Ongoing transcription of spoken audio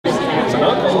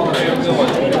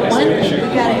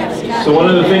So one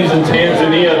of the things in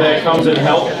Tanzania that comes in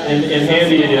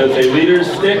handy is a leader's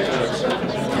stick,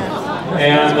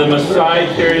 and the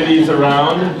Maasai carry these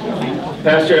around.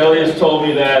 Pastor Elias told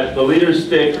me that the leader's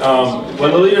stick,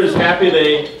 when the leader is happy,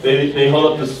 they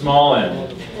hold up the small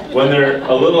end. When they're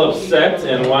a little upset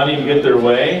and wanting to get their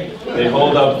way, they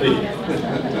hold up the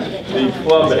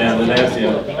club end, the nasty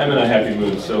end. I'm in a happy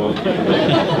mood, so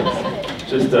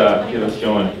just get us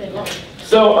going.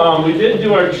 So we did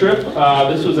do our trip.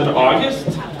 This was in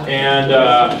August, and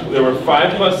there were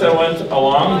 5 of us that went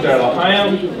along. Darla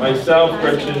Hyam, myself,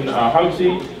 Gretchen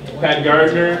Haugsey, Pat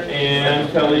Gardner, and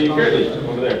Kelly Gertley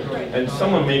over there. And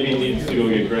someone maybe needs to go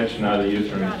get Gretchen out of the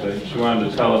youth room. She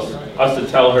wanted to tell us to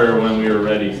tell her when we were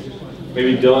ready.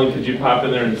 Maybe Dylan, could you pop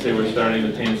in there and say we're starting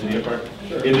the Tanzania part?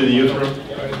 Into the youth room?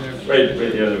 Right,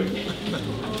 yeah, there we go.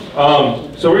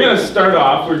 So we're going to start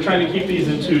off. We're trying to keep these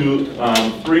into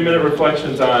 3-minute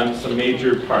reflections on some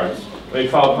major parts. I'm going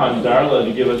to call upon Darla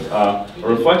to give us a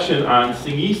reflection on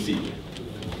Sing'isi.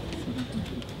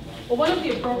 Well, one of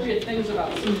the appropriate things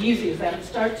about Sing'isi is that it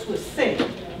starts with sing.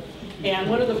 And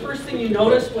one of the first things you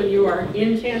notice when you are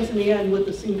in Tanzania and with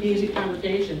the Sing'isi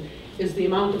congregation is the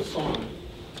amount of song.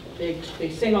 They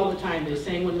sing all the time. They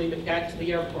sang when we got to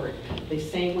the airport. They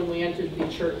sang when we entered the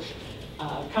church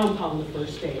compound the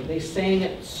first day. They sang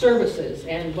at services.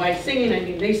 And by singing, I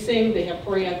mean they sing, they have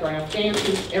choreographed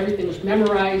dances, everything's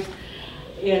memorized.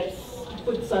 It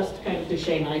puts us kind of to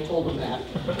shame. I told them that.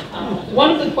 One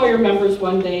of the choir members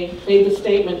one day made the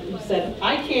statement, he said,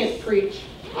 "I can't preach,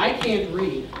 I can't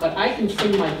read, but I can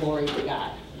sing my glory to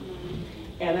God."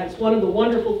 And that's one of the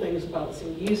wonderful things about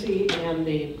Sing'isi and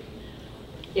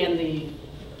the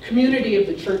community of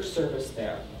the church service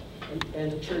there,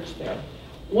 and the church there.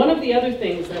 One of the other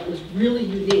things that was really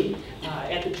unique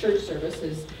at the church service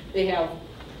is they have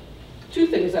 2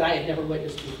 things that I had never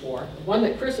witnessed before, one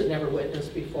that Chris had never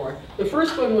witnessed before. The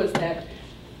first one was that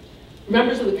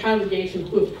members of the congregation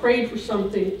who have prayed for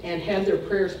something and had their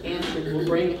prayers answered will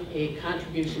bring a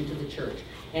contribution to the church.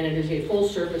 And it is a full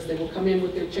service. They will come in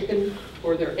with their chicken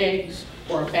or their eggs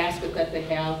or a basket that they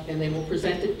have, and they will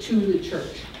present it to the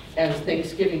church as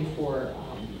thanksgiving for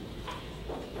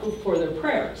their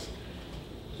prayers.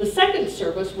 The second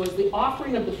service was the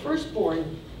offering of the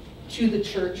firstborn to the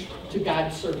church, to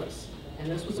God's service. And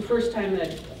this was the first time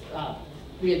that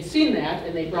we had seen that,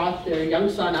 and they brought their young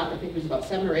son up. I think he was about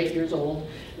 7 or 8 years old.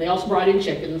 They also brought in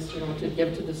chickens, to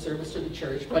give to the service to the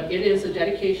church. But it is a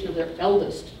dedication of their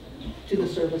eldest to the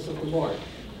service of the Lord.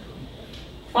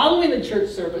 Following the church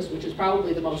service, which is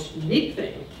probably the most unique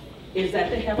thing, is that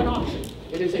they have an auction.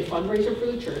 It is a fundraiser for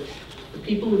the church. The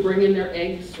people who bring in their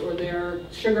eggs or their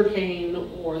sugar cane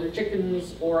or their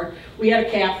chickens, or we had a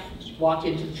calf walk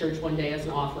into the church one day as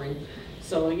an offering.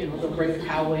 So, they'll bring a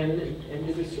cow in and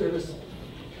do the service.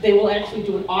 They will actually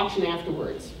do an auction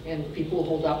afterwards, and people will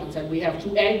hold up and say, "We have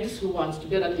 2 eggs, who wants to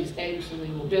bid on these eggs?" And they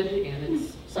will bid, and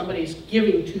somebody's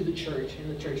giving to the church,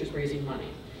 and the church is raising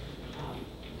money.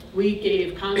 We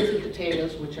gave condensed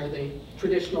potatoes, which are the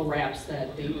traditional wraps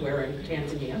that they wear in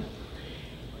Tanzania,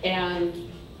 and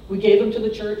we gave them to the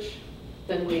church.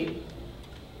 Then we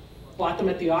bought them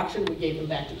at the auction. We gave them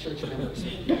back to church members.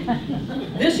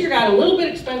 This year got a little bit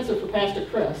expensive for Pastor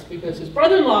Chris because his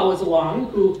brother-in-law was along,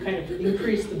 who kind of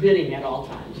increased the bidding at all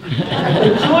times.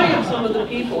 The joy of some of the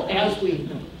people as we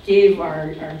gave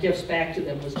our gifts back to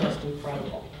them was just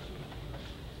incredible.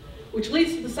 Which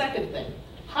leads to the second thing.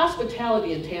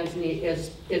 Hospitality in Tanzania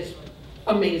is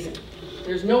amazing.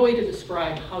 There's no way to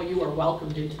describe how you are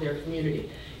welcomed into their community.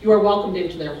 You are welcomed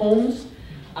into their homes.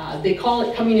 They call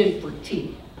it coming in for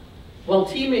tea. Well,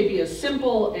 tea may be as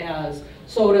simple as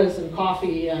sodas and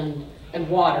coffee and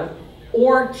water,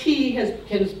 or tea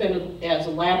has been as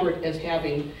elaborate as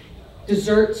having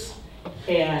desserts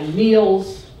and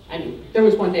meals. I mean, there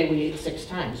was one day we ate 6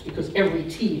 times because every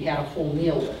tea had a full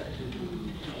meal with it.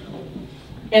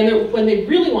 And when they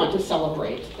really want to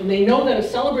celebrate, and they know that a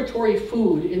celebratory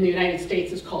food in the United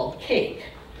States is called cake,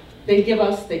 they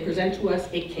present to us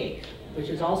a cake, which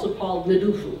is also called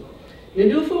ndufu.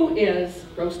 Ndufu is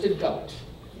roasted goat.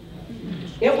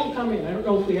 It will come in, I don't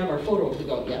know if we have our photo of the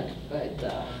goat yet, but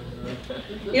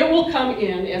it will come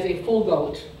in as a full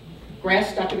goat,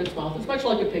 grass stuck in its mouth. It's much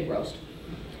like a pig roast.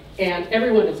 And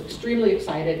everyone is extremely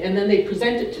excited, and then they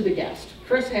present it to the guest.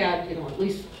 Chris had, at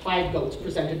least 5 goats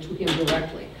presented to him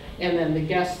directly. And then the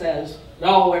guest says,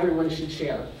 "No, everyone should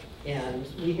share." And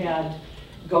we had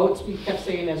goats. We kept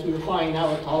saying as we were flying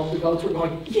out, all of the goats were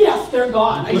going, "Yes, they're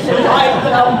gone. I survived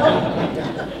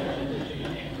them."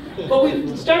 But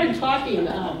we started talking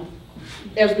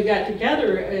as we got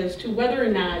together as to whether or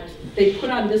not they put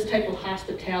on this type of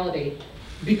hospitality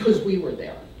because we were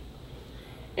there.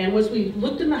 And as we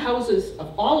looked in the houses,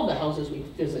 of all of the houses we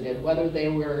visited, whether they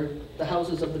were the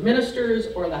houses of the ministers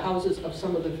or the houses of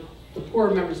some of the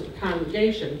poorer members of the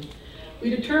congregation, we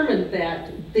determined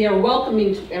that they are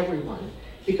welcoming to everyone,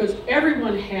 because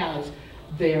everyone has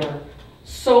their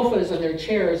sofas and their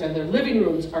chairs and their living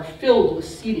rooms are filled with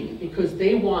seating because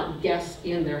they want guests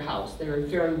in their house. They're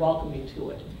very welcoming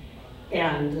to it.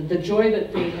 And the joy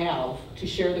that they have to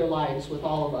share their lives with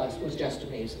all of us was just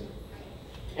amazing.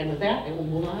 And with that, I will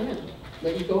move on and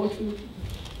let you go to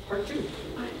part 2.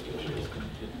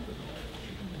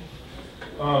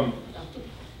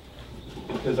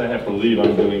 Because I have to leave,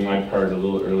 I'm doing my part a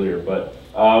little earlier. But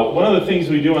one of the things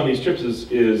we do on these trips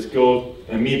is go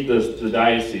and meet the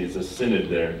diocese, the synod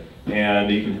there. And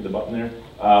you can hit the button there.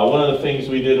 One of the things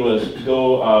we did was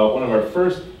go, one of our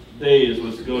first days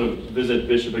was to go to visit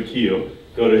Bishop Akio,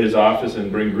 go to his office and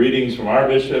bring greetings from our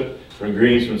bishop, bring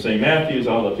greetings from St. Matthew's,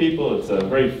 all the people. It's a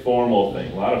very formal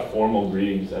thing, a lot of formal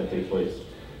greetings that take place.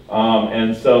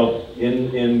 And so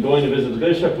in going to visit the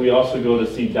bishop, we also go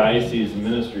to see diocese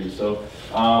ministry. So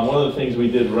one of the things we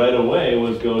did right away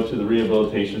was go to the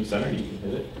rehabilitation center. You can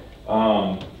hit it.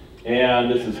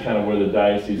 And this is kind of where the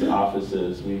diocese office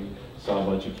is. We saw a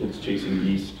bunch of kids chasing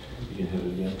geese. You can hit it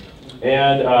again.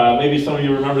 And maybe some of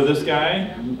you remember this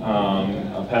guy,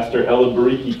 Pastor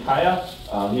Elibariki Kaya.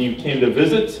 He came to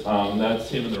visit. That's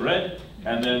him in the red.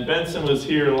 And then Benson was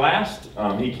here last.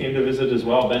 He came to visit as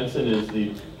well. Benson is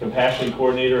the compassion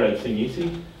coordinator at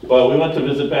Sing'isi. But we went to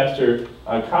visit Pastor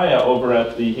Kaya over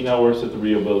at he now works at the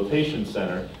rehabilitation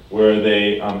center, where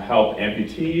they help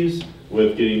amputees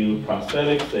with getting new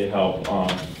prosthetics. They help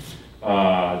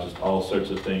just all sorts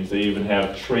of things. They even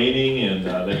have training, and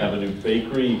they have a new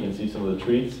bakery. You can see some of the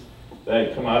treats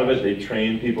that come out of it. They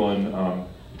train people in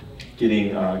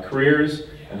getting careers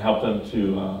and help them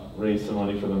to raise some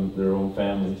money for their own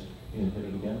families. You can hit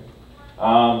it again.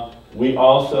 We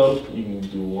also, you can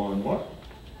do one more.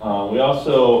 We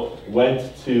also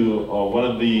went to one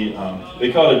of the,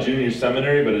 they call it a junior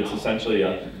seminary, but it's essentially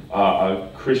a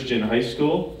Christian high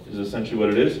school, is essentially what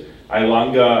it is.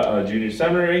 Ailanga Junior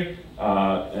Seminary,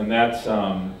 and that's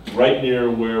right near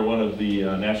where one of the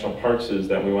national parks is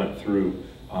that we went through,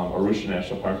 Arusha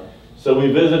National Park. So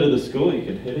we visited the school. You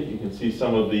can hit it. You can see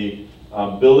some of the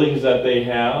buildings that they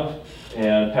have.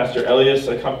 And Pastor Elias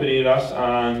accompanied us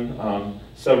on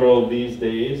several of these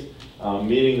days,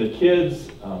 meeting the kids,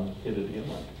 hit it again,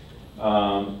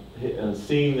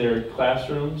 seeing their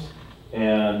classrooms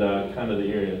and kind of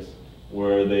the areas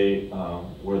where they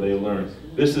learn.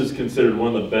 This is considered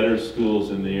one of the better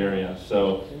schools in the area.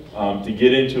 So to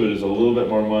get into it is a little bit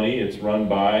more money. It's run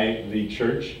by the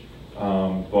church,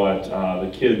 but the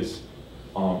kids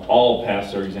all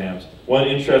pass their exams. One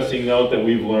interesting note that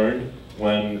we've learned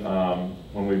when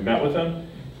we've met with them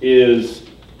is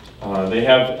they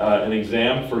have an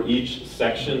exam for each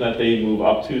section that they move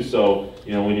up to. So,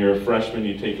 you know, when you're a freshman,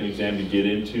 you take an exam to get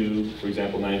into, for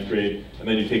example, 9th grade, and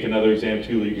then you take another exam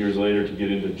 2 years later to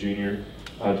get into junior,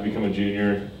 to become a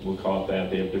junior. We'll call it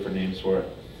that. They have different names for it.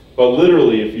 But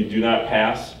literally, if you do not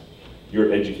pass,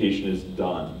 your education is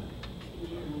done.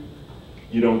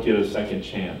 You don't get a second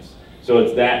chance. So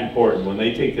it's that important. When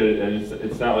they take the, and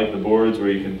it's not like the boards where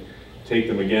you can take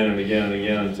them again and again and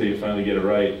again until you finally get it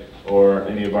right, or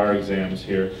any of our exams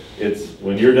here. It's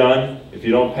when you're done, if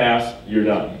you don't pass, you're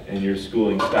done, and your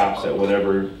schooling stops at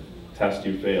whatever test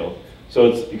you failed. So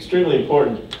it's extremely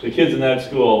important. The kids in that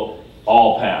school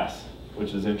all pass,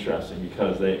 which is interesting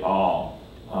because they all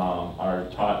are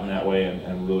taught in that way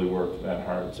and really work that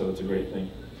hard. So it's a great thing.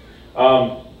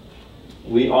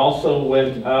 We also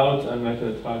went out, I'm not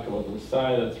going to talk about the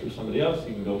side, that's for somebody else,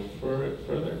 you can go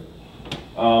further.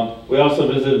 We also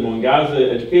visited Mwangaza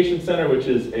Education Center, which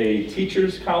is a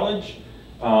teacher's college.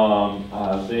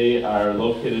 They are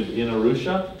located in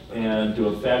Arusha and do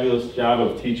a fabulous job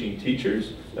of teaching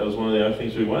teachers. That was one of the other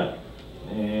things we went.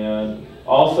 And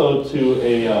also to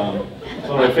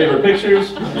one of my favorite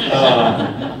pictures,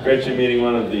 Gretchen meeting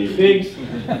one of the pigs.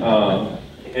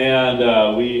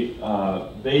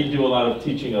 They do a lot of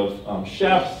teaching of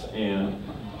chefs and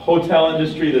hotel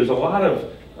industry. There's a lot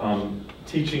of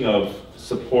teaching of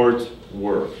support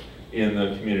work in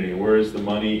the community. Where is the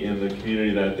money in the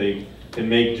community that they can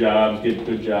make jobs, get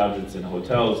good jobs? It's in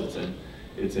hotels,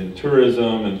 it's in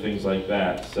tourism and things like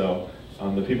that. So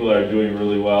the people that are doing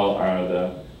really well are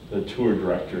the tour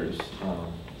directors.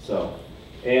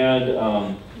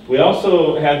 We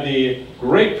also had the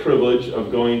great privilege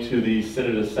of going to the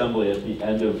Synod Assembly at the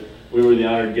end of, we were the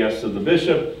honored guests of the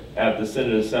bishop at the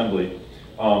Synod Assembly.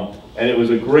 And it was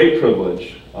a great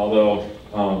privilege, although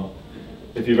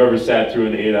if you've ever sat through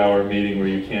an 8-hour meeting where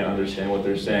you can't understand what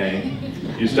they're saying,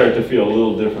 you start to feel a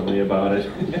little differently about it.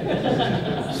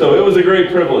 So it was a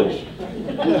great privilege.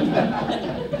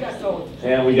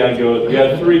 And we got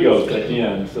 3 goats at the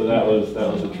end, so that was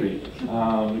a treat. We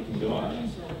can go on.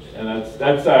 And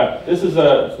this is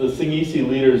the Sing'isi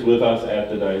leaders with us at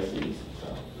the diocese.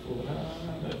 So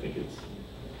I think it's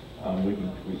we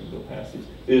can go past these.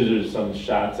 These are some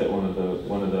shots at one of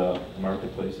the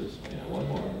marketplaces. Yeah, one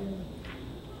more.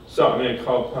 So I'm going to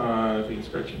call upon, I think it's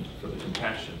Gretchen, for the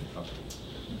compassion.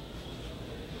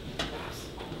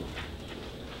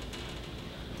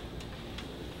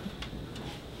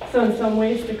 So in some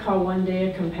ways, to call one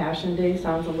day a Compassion Day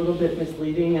sounds a little bit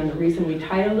misleading, and the reason we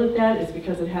titled it that is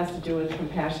because it has to do with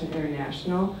Compassion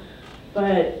International.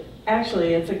 But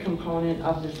actually, it's a component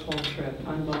of this whole trip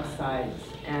on both sides.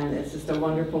 And it's just a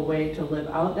wonderful way to live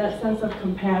out that sense of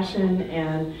compassion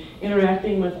and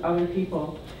interacting with other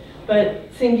people.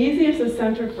 But Sing'isi is a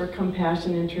Center for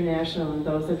Compassion International, and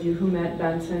those of you who met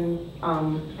Benson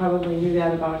probably knew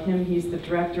that about him. He's the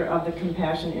director of the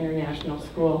Compassion International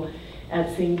School at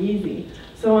Sing'isi.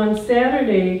 So on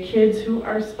Saturday, kids who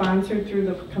are sponsored through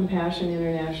the Compassion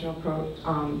International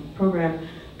program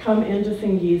come into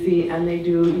Sing'isi, and they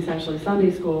do essentially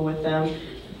Sunday school with them,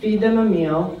 feed them a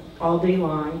meal all day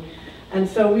long. And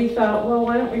so we thought, well,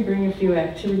 why don't we bring a few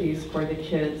activities for the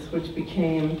kids, which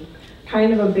became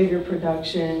kind of a bigger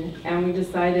production. And we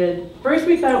decided, first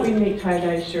we thought we'd make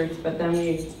tie-dye shirts, but then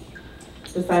we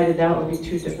decided that would be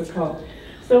too difficult.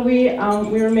 So we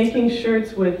were making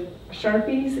shirts with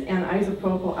Sharpies and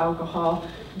isopropyl alcohol.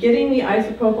 Getting the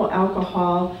isopropyl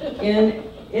alcohol in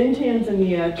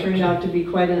Tanzania turned out to be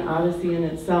quite an odyssey in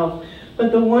itself.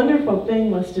 But the wonderful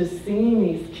thing was just seeing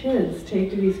these kids take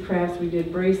to these crafts. We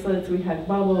did bracelets, we had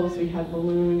bubbles, we had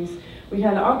balloons, we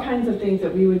had all kinds of things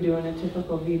that we would do in a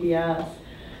typical VBS.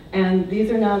 And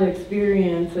these are not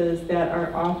experiences that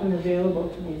are often available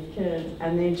to these kids,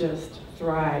 and they just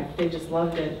thrived. They just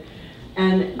loved it.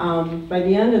 And by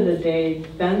the end of the day,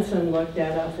 Benson looked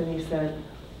at us and he said,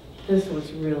 this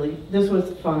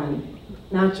was fun.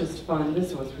 Not just fun,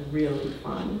 this was really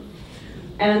fun.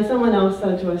 And someone else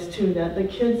said to us too that the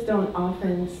kids don't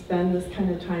often spend this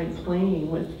kind of time playing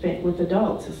with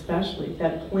adults, especially.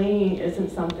 That playing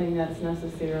isn't something that's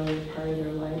necessarily part of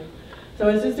their life. So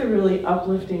it's just a really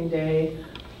uplifting day.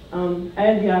 I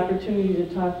had the opportunity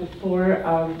to talk to 4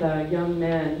 of the young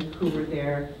men who were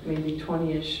there, maybe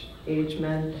 20-ish age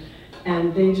men,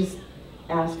 and they just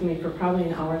asked me for probably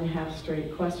an hour and a half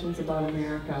straight questions about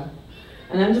America.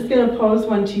 And I'm just going to pose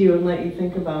one to you and let you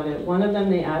think about it. One of them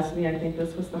they asked me, I think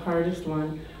this was the hardest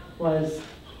one, was,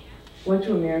 what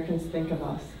do Americans think of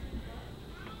us?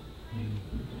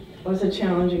 It was a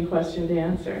challenging question to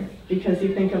answer, because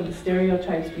you think of the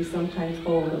stereotypes we sometimes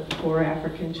hold of poor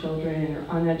African children or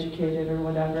uneducated or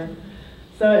whatever.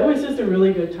 So it was just a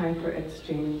really good time for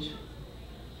exchange.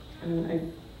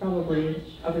 And probably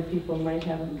other people might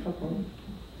have a couple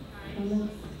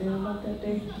comments there about that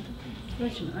day.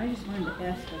 Question. I just wanted to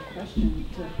ask a question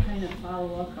to kind of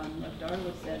follow up on what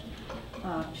Darla said.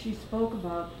 She spoke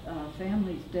about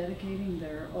families dedicating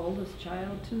their oldest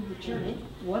child to the church.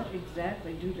 Mm-hmm. What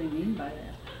exactly do they mean by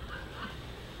that?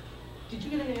 Did you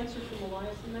get an answer from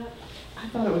Elias on that? I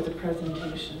thought it was a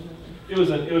presentation. It was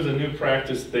a new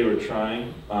practice they were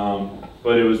trying,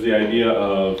 but it was the idea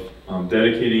of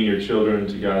dedicating your children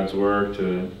to God's work,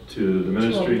 to the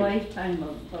ministry. To a lifetime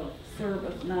of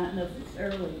service, not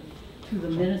necessarily to the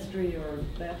ministry or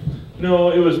that?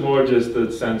 No, it was more just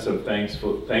the sense of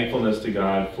thankfulness to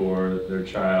God for their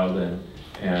child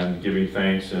and giving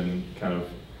thanks and kind of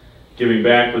giving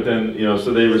back. But then,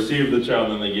 so they received the child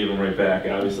and then they gave them right back,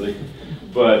 obviously.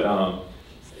 But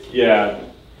yeah,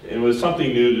 it was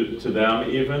something new to them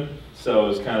even. So it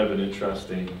was kind of an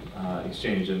interesting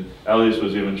exchange. And Elias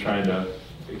was even trying to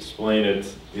explain it,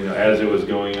 as it was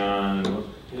going on.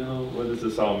 What does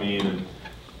this all mean?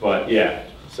 But yeah.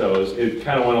 So it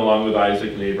kind of went along with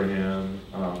Isaac and Abraham.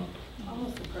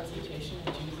 Almost the presentation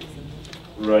of Jesus in the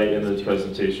temple. Right, and the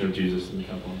presentation of Jesus in the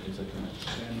temple and things like that.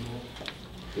 Samuel.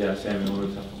 Yeah, Samuel in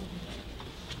the temple.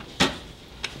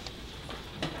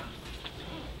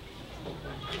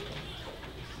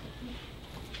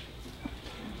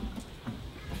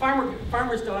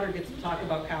 Farmer's daughter gets to talk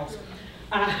about cows.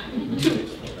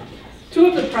 Two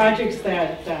of the projects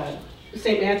that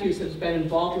St. Matthew's has been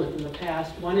involved with in the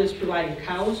past. One is providing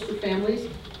cows for families,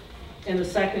 and the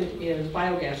second is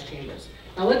biogas chambers.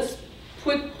 Now let's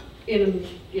put in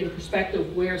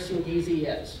perspective where Sing'isi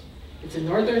is. It's in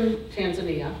northern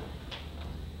Tanzania.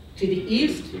 To the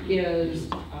east is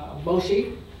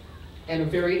Moshi, and a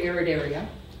very arid area.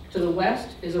 To the west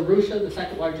is Arusha, the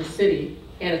second largest city,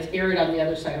 and it's arid on the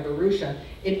other side of Arusha.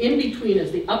 And in between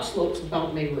is the upslopes of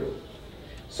Mount Meru.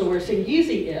 So where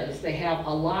Sing'isi is, they have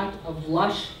a lot of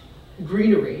lush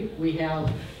greenery.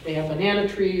 They have banana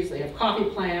trees, they have coffee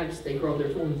plants, they grow their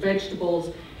own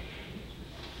vegetables.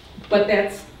 But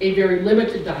that's a very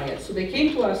limited diet. So they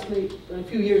came to us a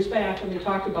few years back and they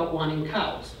talked about wanting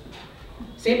cows.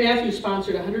 St. Matthew's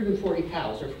sponsored 140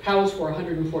 cows, or cows for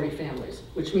 140 families,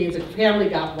 which means a family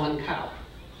got one cow.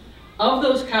 Of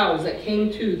those cows that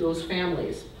came to those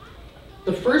families,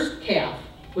 the first calf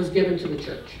was given to the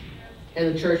church,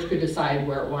 and the church could decide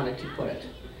where it wanted to put it.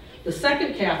 The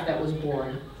second calf that was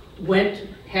born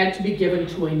had to be given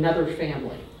to another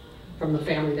family from the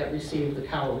family that received the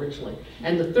cow originally.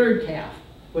 And the third calf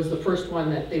was the first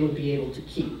one that they would be able to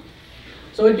keep.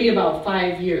 So it'd be about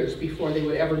 5 years before they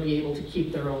would ever be able to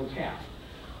keep their own calf.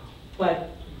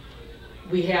 But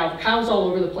we have cows all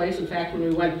over the place. In fact, when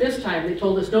we went this time, they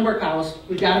told us no more cows.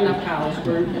 We've got enough cows.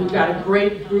 We've got a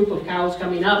great group of cows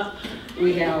coming up.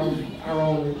 We have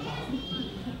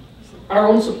our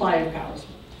own supply of cows.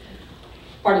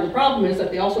 Part of the problem is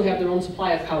that they also have their own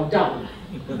supply of cow dung.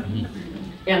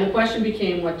 And the question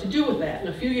became what to do with that. And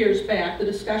a few years back, the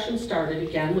discussion started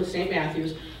again with St.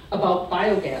 Matthew's about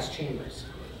biogas chambers,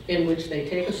 in which they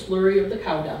take a slurry of the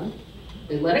cow dung,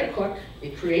 they let it cook,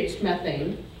 it creates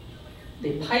methane,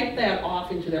 they pipe that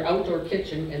off into their outdoor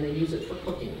kitchen, and they use it for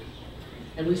cooking.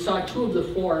 And we saw 2 of the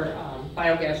 4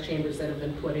 biogas chambers that have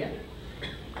been put in.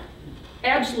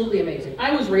 Absolutely amazing.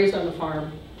 I was raised on the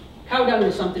farm. Cow dung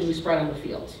was something we spread on the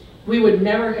fields. We would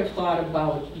never have thought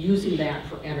about using that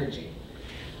for energy.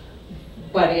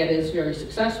 But it is very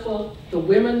successful. The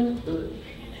women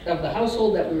of the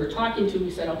household that we were talking to, we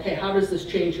said, okay, how does this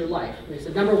change your life? And they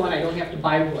said, number 1, I don't have to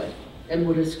buy wood, and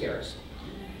wood is scarce.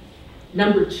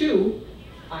 Number 2,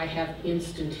 I have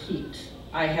instant heat.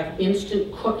 I have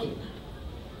instant cooking.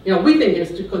 You know, we think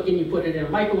instant cooking, you put it in a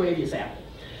microwave, you zap it.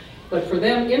 But for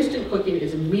them, instant cooking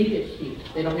is immediate heat.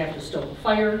 They don't have to stoke a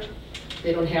fire.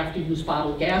 They don't have to use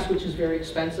bottled gas, which is very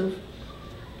expensive.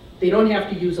 They don't have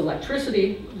to use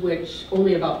electricity, which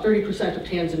only about 30% of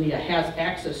Tanzania has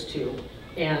access to.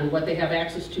 And what they have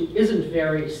access to isn't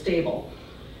very stable.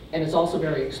 And it's also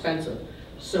very expensive.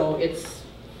 So it's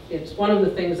one of the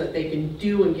things that they can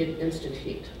do and get instant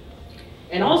heat.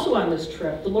 And also on this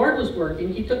trip, the Lord was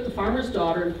working. He took the farmer's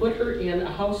daughter and put her in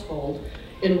a household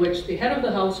in which the head of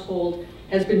the household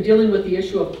has been dealing with the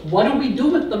issue of what do we do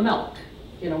with the milk?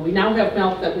 You know, we now have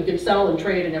milk that we can sell and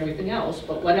trade and everything else,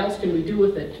 but what else can we do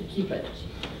with it to keep it?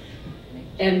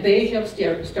 And they have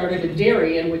started a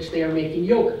dairy in which they are making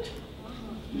yogurt.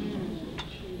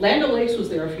 Land O'Lakes was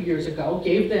there a few years ago,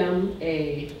 gave them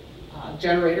a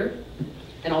generator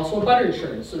and also a butter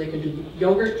insurance, so they could do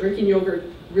yogurt, drinking yogurt,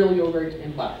 real yogurt,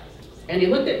 and butter. And he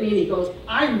looked at me and he goes,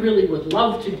 I really would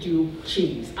love to do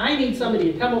cheese. I need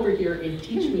somebody to come over here and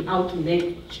teach me how to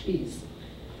make cheese.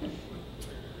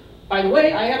 By the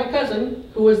way, I have a cousin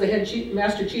who was the head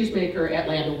master cheesemaker at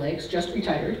Land O'Lakes, just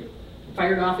retired.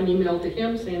 Fired off an email to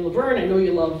him saying, Laverne, I know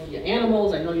you love your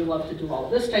animals, I know you love to do all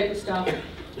this type of stuff.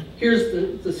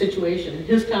 Here's the situation.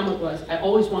 His comment was, I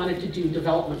always wanted to do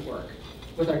development work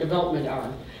with our development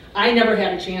arm. I never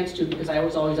had a chance to because I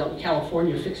was always out in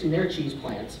California fixing their cheese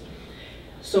plants.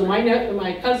 So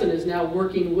my cousin is now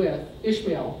working with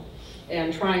Ishmael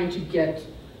and trying to get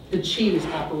the cheese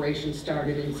operation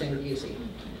started in Sing'isi.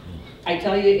 I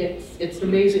tell you, it's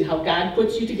amazing how God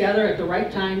puts you together at the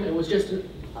right time. It was just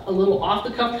a little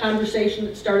off-the-cuff conversation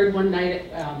that started one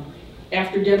night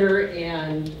after dinner,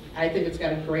 and I think it's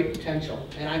got a great potential.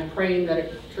 And I'm praying that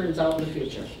it turns out in the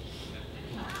future.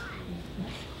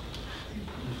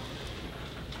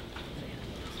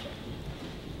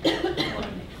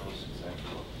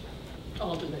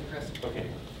 I'll do that, Chris. Okay.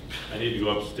 I need to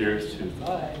go upstairs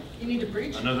to You need to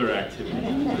preach? another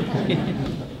activity.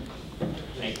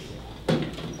 Thanks.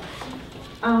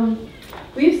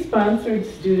 We've sponsored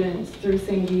students through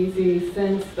Sing'isi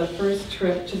since the first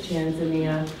trip to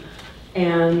Tanzania,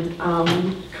 and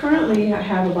currently I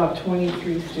have about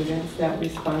 23 students that we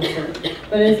sponsor.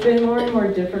 But it's been more and more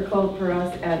difficult for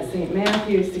us at St.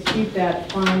 Matthew's to keep that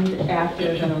fund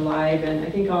active and alive, and I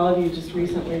think all of you just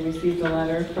recently received a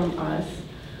letter from us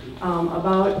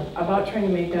about trying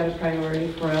to make that a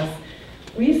priority for us.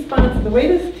 We sponsor, the way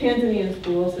this Tanzanian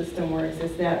school system works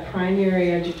is that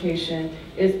primary education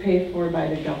is paid for by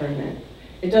the government.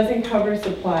 It doesn't cover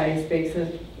supplies,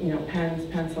 basic, pens,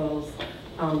 pencils,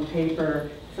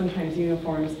 paper, sometimes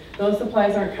uniforms. Those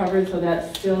supplies aren't covered, so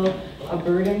that's still a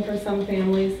burden for some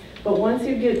families. But once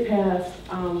you get past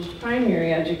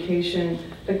primary education,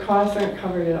 the costs aren't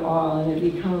covered at all, and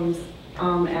it becomes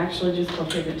actually just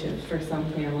prohibitive for some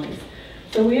families.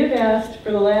 So we have asked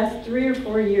for the last 3 or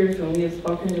 4 years when we have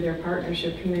spoken to their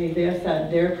partnership committee, they have said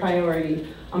their priority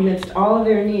amidst all of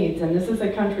their needs, and this is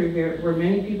a country where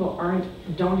many people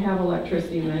don't have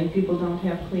electricity, many people don't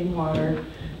have clean water,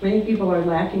 many people are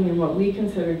lacking in what we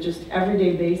consider just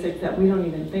everyday basics that we don't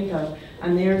even think of,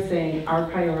 and they're saying our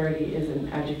priority is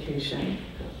in education.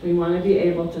 We want to be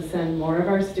able to send more of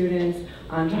our students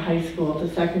onto high school,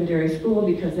 to secondary school,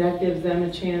 because that gives them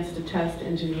a chance to test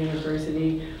into the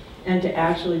university and to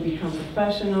actually become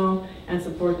professional and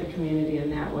support the community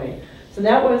in that way. So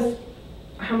that was,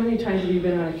 how many times have you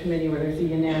been on a committee where there's a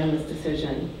unanimous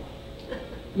decision?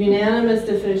 Unanimous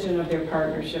decision of their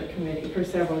partnership committee for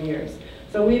several years.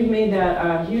 So we've made that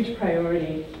a huge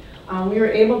priority. We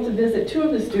were able to visit 2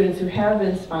 of the students who have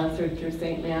been sponsored through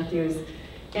St. Matthew's,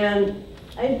 and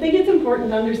I think it's important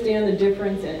to understand the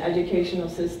difference in educational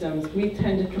systems. We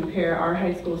tend to compare our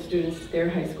high school students to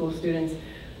their high school students,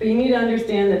 but you need to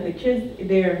understand that the kids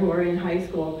there who are in high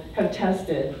school have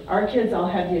tested. Our kids all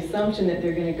have the assumption that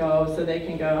they're going to go so they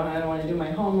can go, I don't want to do my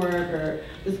homework, or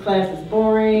this class is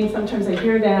boring. Sometimes I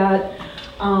hear that.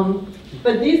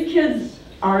 But these kids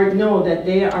know that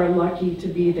they are lucky to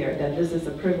be there, that this is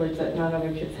a privilege that not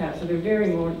other kids have. So they're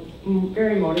very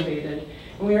motivated.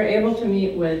 And we were able to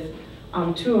meet with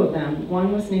 2 of them.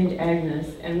 One was named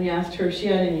Agnes, and we asked her if she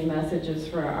had any messages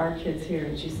for our kids here,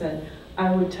 and she said, I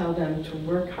would tell them to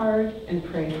work hard and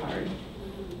pray hard.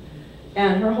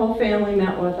 And her whole family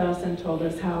met with us and told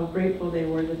us how grateful they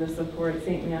were to the support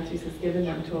St. Matthew's has given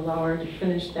them to allow her to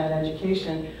finish that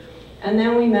education. And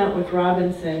then we met with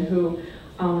Robinson, who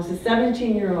was a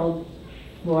 17-year-old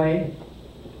boy,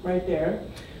 right there,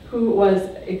 who was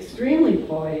extremely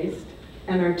poised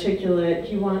and articulate.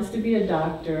 He wants to be a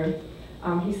doctor.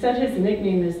 He said his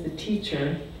nickname is the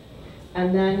teacher.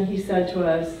 And then he said to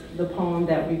us the poem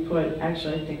that we put,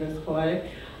 actually I think it was poetic,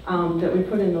 that we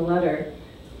put in the letter.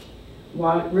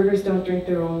 Rivers don't drink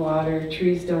their own water,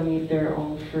 trees don't eat their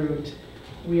own fruit.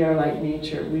 We are like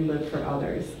nature, we live for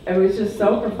others. It was just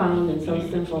so profound and so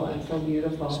simple and so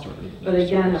beautiful. But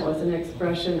again, it was an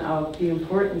expression of the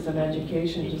importance of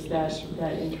education, just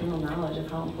that internal knowledge of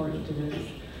how important it is.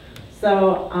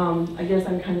 So I guess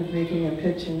I'm kind of making a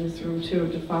pitch in this room too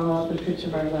to follow up the pitch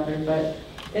of our letter, but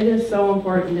it is so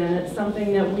important, and it's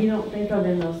something that we don't think of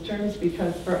in those terms,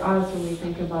 because for us, when we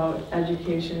think about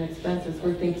education expenses,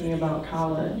 we're thinking about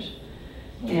college.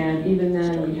 And even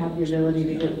then, we have the ability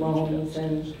to get loans,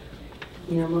 and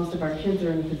most of our kids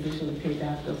are in a position to pay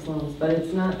back those loans, but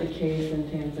it's not the case in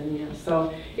Tanzania.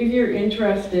 So if you're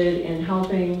interested in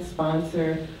helping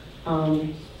sponsor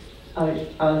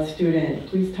a student,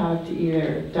 please talk to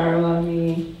either Darla,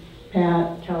 me,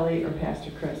 Pat, Kelly, or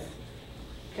Pastor Chris.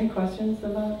 Any questions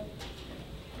about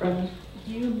brothers?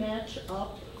 Do you match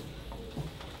up,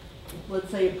 let's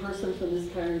say, a person from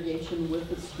this congregation with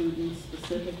a student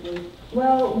specifically?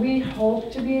 Well, we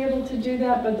hope to be able to do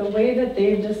that, but the way that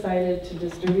they've decided to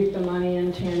distribute the money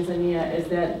in Tanzania is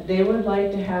that they would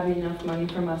like to have enough money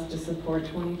from us to support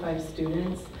 25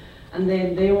 students, and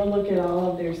then they will look at all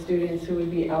of their students who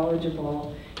would be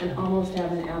eligible and almost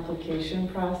have an application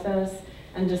process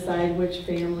and decide which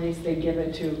families they give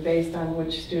it to based on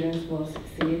which students will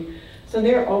succeed. So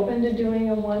they're open to doing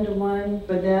a one-to-one,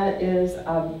 but that is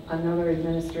another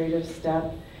administrative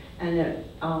step, and it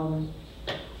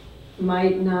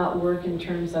might not work in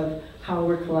terms of how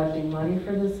we're collecting money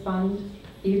for this fund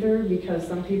either, because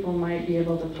some people might be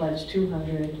able to pledge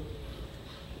 200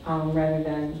 rather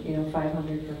than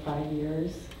 500 for 5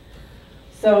 years.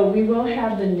 So we will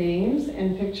have the names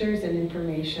and pictures and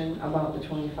information about the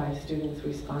 25 students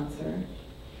we sponsor,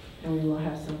 and we will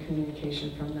have some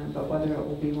communication from them, but whether it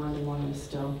will be one-to-one is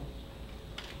still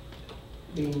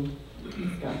being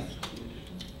discussed.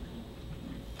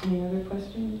 Any other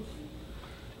questions?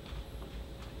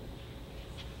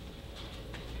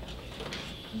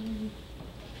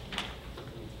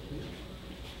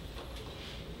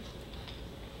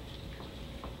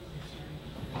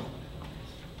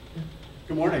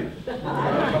 Good morning.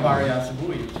 I'm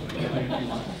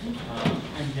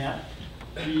Pat.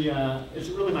 It's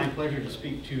really my pleasure to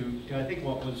speak to I think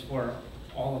what was for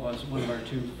all of us one of our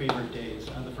 2 favorite days.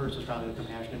 The first was probably the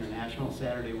Compassion International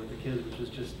Saturday with the kids, which was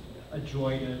just a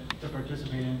joy to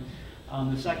participate in.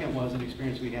 The second was an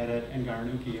experience we had at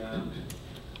Ngarunuki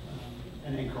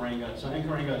in Nkarenga. So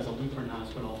Nkarenga is a Lutheran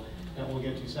hospital that we'll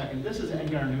get to second. This is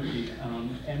Ngarunuki,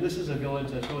 and this is a village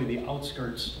that's really the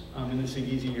outskirts in the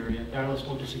Sing'isi area. Darla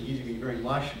spoke to Sing'isi being very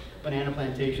lush, banana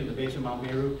plantation at the base of Mount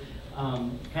Meru.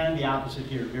 Kind of the opposite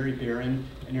here, very barren,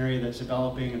 an area that's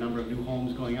developing, a number of new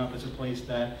homes going up. It's a place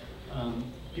that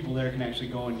people there can actually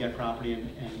go and get property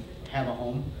and have a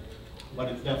home, but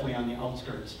it's definitely on the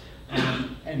outskirts.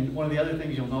 And one of the other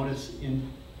things you'll notice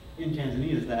in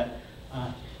Tanzania is that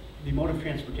the mode of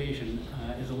transportation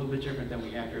is a little bit different than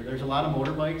we have here. There's a lot of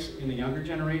motorbikes in the younger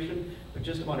generation, but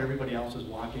just about everybody else is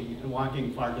walking, and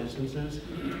walking far distances.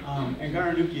 And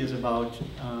Garanuki is about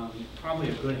probably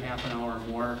a good half an hour or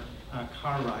more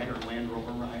car ride or Land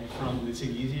Rover ride from the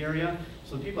Sing'isi area.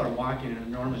 So people are walking an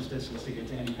enormous distance to get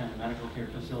to any kind of medical care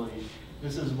facility.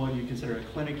 This is what you consider a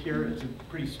clinic here. It's a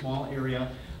pretty small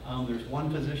area. There's one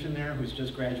physician there who's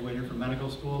just graduated from medical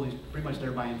school. He's pretty much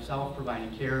there by himself,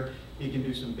 providing care. He can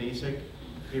do some basic,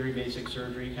 very basic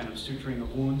surgery, kind of suturing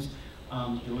of wounds,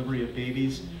 delivery of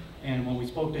babies. And when we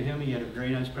spoke to him, he had a very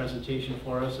nice presentation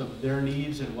for us of their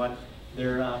needs and what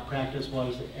their practice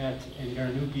was in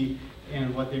Garanuki,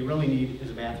 and what they really need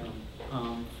is a bathroom.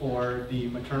 For the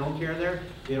maternal care there,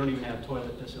 they don't even have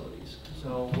toilet facilities.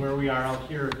 So where we are out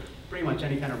here, pretty much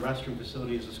any kind of restroom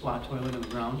facility is a squat toilet in the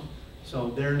ground. So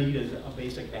their need is a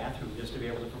basic bathroom just to be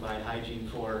able to provide hygiene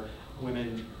for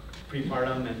women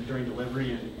prepartum and during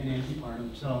delivery and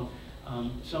antepartum. So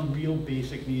some real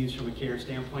basic needs from a care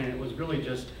standpoint. And it was really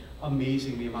just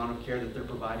amazing the amount of care that they're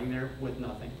providing there with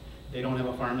nothing. They don't have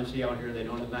a pharmacy out here. They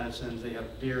don't have medicines. They have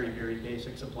very, very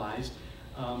basic supplies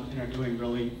and are doing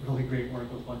really, really great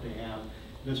work with what they have.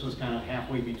 This was kind of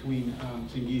halfway between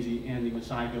Sing'isi and the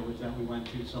Maasai village that we went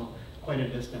to, so quite a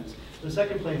distance. The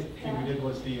second thing we did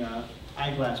was the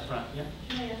eyeglass project. Yeah?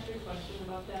 Can I ask you a question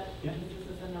about that? Yeah. Because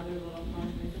this is another little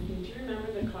fundraising thing. Do you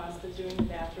remember the cost of doing the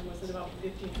bathroom? Was it about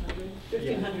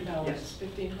 $1,500? Yes.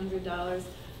 $1,500.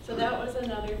 So that was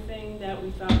another thing that we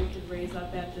thought we could raise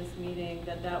up at this meeting,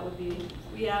 that would be,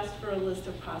 we asked for a list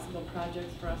of possible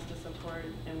projects for us to support,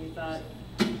 and we thought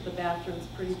the bathroom's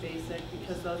pretty basic,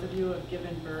 because those of you who have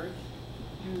given birth,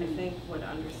 I think, would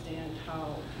understand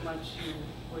how much you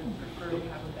would prefer to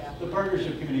have a bathroom. The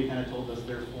partnership committee kind of told us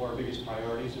their 4 biggest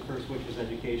priorities. The first, which was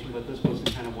education, but this was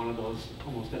kind of one of those,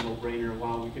 almost a no-brainer.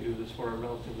 Wow, we could do this for a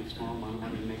relatively small amount of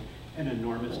money and make an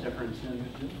enormous difference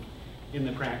in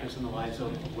the practice and the lives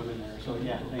of women there. So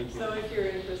yeah, thank you. So if you're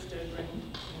interested,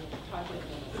 talk to us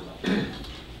about that.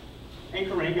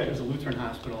 Ankaranga is a Lutheran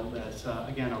hospital that's,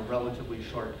 again, a relatively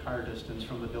short car distance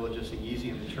from the village of Sing'isi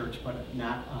and the church, but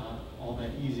not all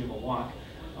that easy of a walk.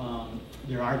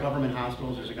 There are government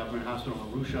hospitals. There's a government hospital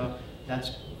in Arusha.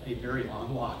 That's a very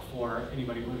long walk for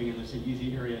anybody living in the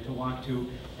Sing'isi area to walk to,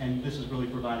 and this is really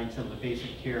providing some of the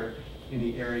basic care in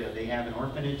the area. They have an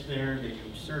orphanage there. They do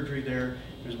surgery there.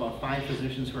 There's about 5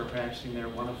 physicians who are practicing there,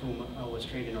 one of whom was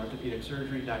trained in orthopedic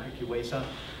surgery, Dr. Kiwesa.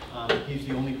 He's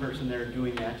the only person there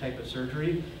doing that type of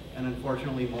surgery, and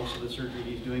unfortunately most of the surgery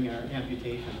he's doing are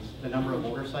amputations. The number of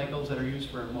motorcycles that are used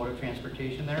for mode of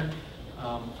transportation there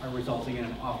are resulting in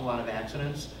an awful lot of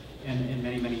accidents and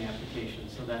many, many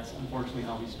amputations. So that's unfortunately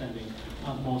how he's spending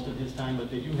most of his time,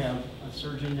 but they do have a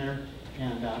surgeon there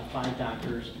and 5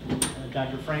 doctors.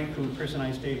 Dr. Frank, who Chris and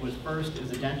I stayed with first,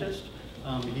 is a dentist.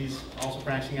 He's also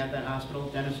practicing at that hospital.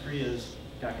 Dentistry is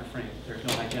Dr. Frank. There's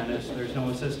no hygienist, there's no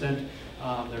assistant.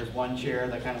 There's one chair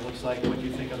that kind of looks like what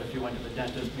you think of if you went to the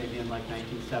dentist maybe in like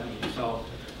 1970. So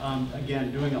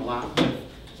again, doing a lot with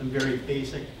some very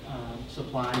basic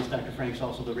supplies. Dr. Frank's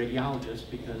also the radiologist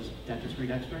because dentists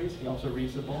read x-rays. He also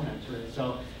reads the bone x-rays.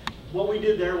 So what we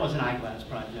did there was an eyeglass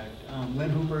project.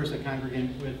 Lynn Hooper is a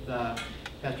congregant with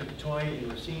Pastor Katoy in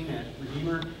Racine at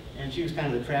Redeemer, and she was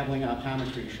kind of the traveling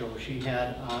optometry show. She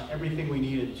had everything we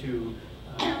needed to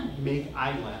make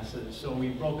eyeglasses. So we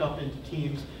broke up into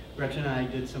teams. Gretchen and I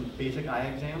did some basic eye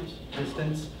exams,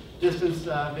 distance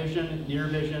vision, near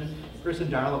vision. Chris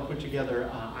and Darla put together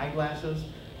eyeglasses,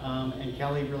 and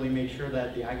Kelly really made sure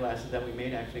that the eyeglasses that we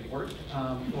made actually worked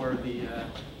for the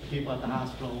people at the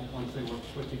hospital once they were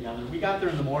put together. We got there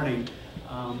in the morning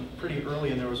pretty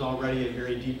early, and there was already a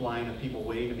very deep line of people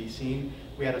waiting to be seen.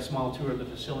 We had a small tour of the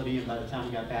facility, and by the time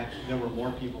we got back, there were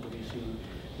more people to be seen.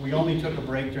 We only took a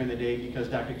break during the day because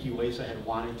Dr. Kiwesa had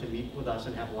wanted to meet with us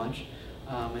and have lunch.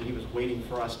 And he was waiting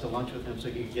for us to lunch with him so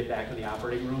he could get back to the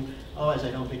operating room. Otherwise,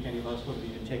 I don't think any of us would have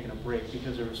even taken a break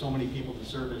because there were so many people to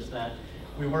service that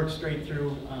we worked straight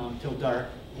through till dark.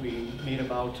 We made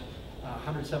about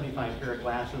 175 pair of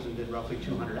glasses and did roughly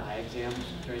 200 eye exams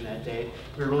during that day.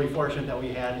 We were really fortunate that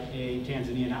we had a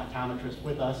Tanzanian optometrist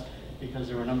with us because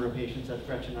there were a number of patients that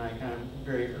Gretchen and I kind of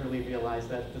very early realized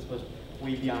that this was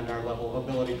way beyond our level of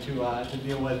ability to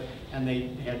deal with, and they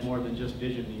had more than just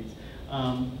vision needs.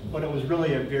 But it was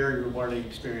really a very rewarding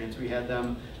experience. We had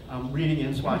them reading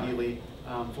in Swahili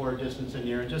for distance and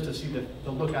near, and just to see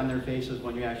the look on their faces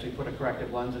when you actually put a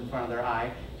corrective lens in front of their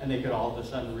eye and they could all of a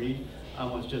sudden read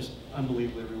was just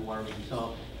unbelievably rewarding.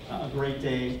 So a great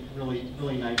day,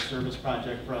 really nice service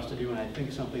project for us to do, and I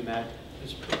think something that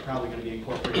is probably going to be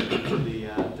incorporated into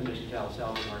the Mission to El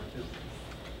Salvador too.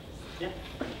 Yeah.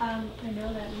 I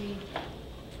know that we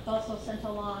also sent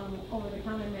along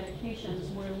over-the-counter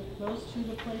medications. Were those two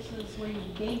the places where you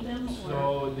gave them? Or?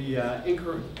 So the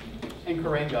in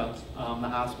Karenga, the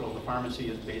hospital, the pharmacy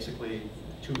is basically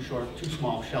two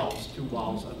small shelves, 2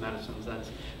 walls of medicines. That's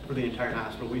for the entire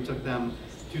hospital. We took them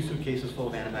 2 suitcases full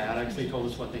of antibiotics. They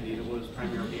told us what they needed was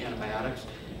primarily antibiotics.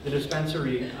 The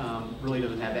dispensary really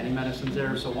doesn't have any medicines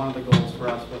there, so one of the goals for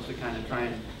us was to kind of try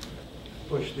and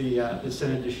push the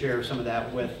synod to share some of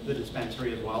that with the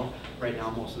dispensary as well. Right now,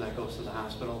 most of that goes to the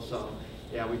hospital, so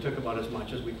yeah, we took about as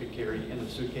much as we could carry in the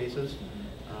suitcases,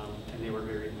 and they were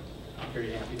very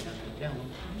happy to have that. Yeah.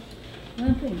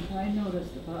 One thing I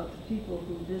noticed about the people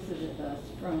who visited us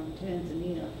from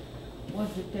Tanzania was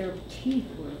that their teeth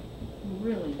were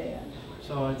really bad.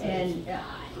 So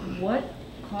What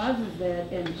causes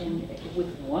that, and with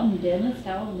one dentist,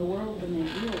 how in the world can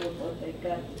they deal with what they've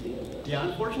got to deal with? yeah,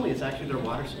 unfortunately, it's actually their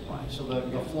water supply. So the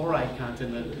fluoride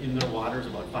content in their water is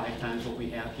about 5 times what we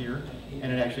have here,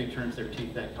 and it actually turns their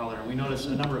teeth that color. And we notice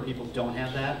a number of people don't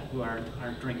have that, who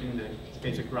aren't drinking the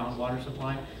basic groundwater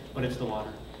supply, but it's the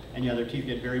water. And yeah, their teeth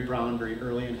get very brown very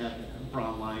early and have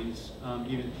brown lines.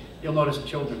 You'll notice the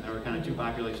children, there were kind of 2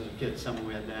 populations of kids, some who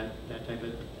had that type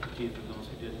of teeth and those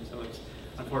who didn't. So it's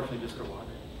unfortunately just their water.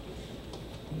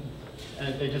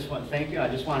 And they just want, thank you. I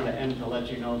just wanted to end to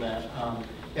let you know that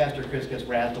Pastor Chris gets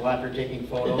razzed a lot for taking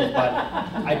photos, but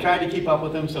I tried to keep up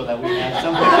with him so that we had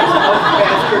some pictures of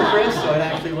Pastor Chris, so it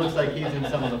actually looks like he's in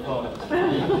some of the photos.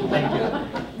 Thank you.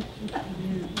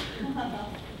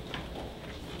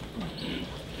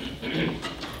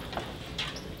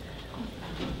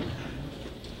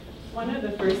 One of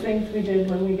the first things we did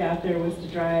when we got there was to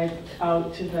drive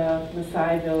out to the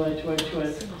Maasai village, which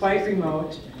was quite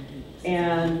remote,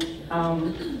 and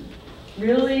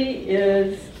really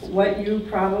is what you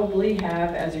probably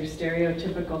have as your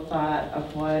stereotypical thought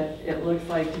of what it looks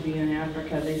like to be in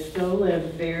Africa. They still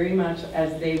live very much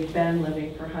as they've been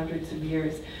living for hundreds of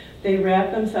years. They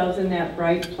wrap themselves in that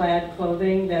bright plaid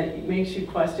clothing that makes you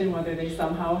question whether they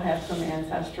somehow have some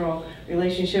ancestral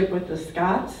relationship with the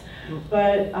Scots.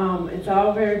 But it's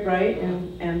all very bright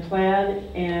and plaid,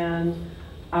 and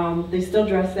they still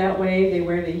dress that way. They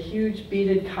wear the huge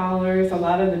beaded collars. A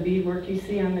lot of the beadwork you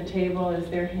see on the table is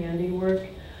their handiwork.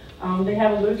 They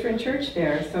have a Lutheran church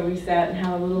there, so we sat and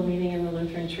had a little meeting in the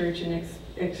Lutheran church and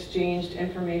exchanged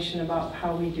information about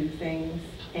how we do things.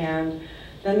 And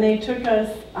then they took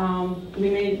us,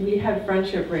 we had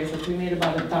friendship bracelets. We made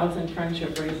about 1,000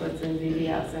 friendship bracelets in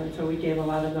VBS, and so we gave a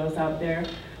lot of those out there,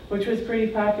 which was pretty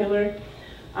popular.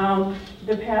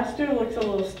 The pastor looks a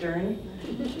little stern.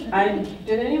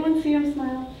 Did anyone see him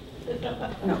smile?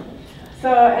 No.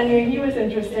 So anyway, he was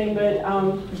interesting, but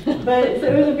so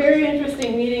it was a very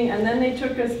interesting meeting. And then they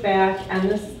took us back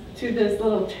to this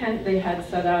little tent they had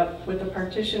set up with a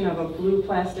partition of a blue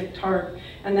plastic tarp,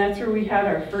 and that's where we had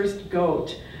our first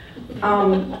goat.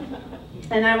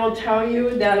 And I will tell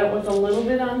you that it was a little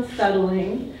bit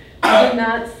unsettling. We did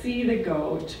not see the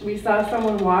goat. We saw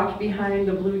someone walk behind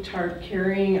the blue tarp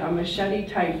carrying a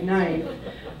machete-type knife,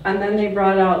 and then they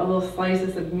brought out little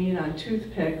slices of meat on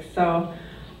toothpicks. So,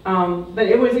 but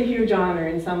it was a huge honor.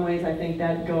 In some ways, I think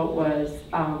that goat was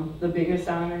the biggest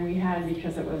honor we had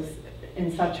because it was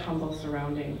in such humble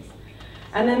surroundings.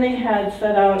 And then they had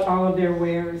set out all of their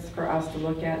wares for us to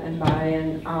look at and buy,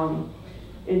 and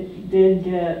it did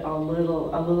get a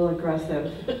little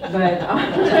aggressive, but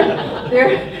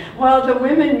well, the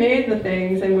women made the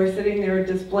things and were sitting there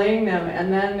displaying them,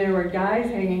 and then there were guys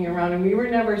hanging around, and we were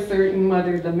never certain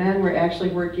whether the men were actually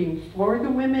working for the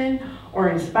women or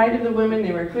in spite of the women.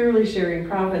 They were clearly sharing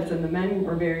profits, and the men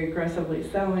were very aggressively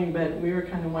selling, but we were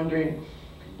kind of wondering,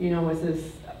 was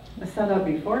this a setup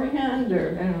beforehand,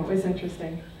 or I don't know, it was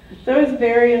interesting. So it was a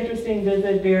very interesting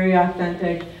visit, very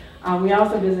authentic. We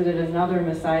also visited another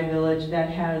Maasai village that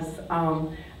has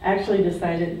actually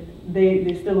decided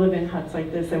they still live in huts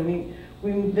like this, and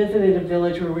we visited a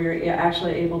village where we were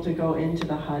actually able to go into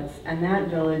the huts, and that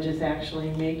village is actually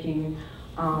making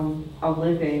a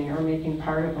living, or making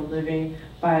part of a living,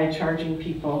 by charging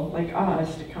people like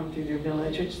us to come through their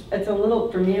village, which it's a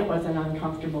little, for me it was an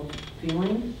uncomfortable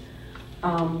feeling,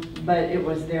 but it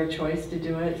was their choice to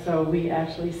do it. So we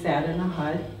actually sat in a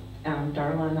hut.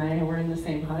 Darla and I were in the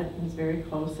same hut. It was very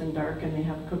close and dark, and they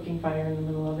have a cooking fire in the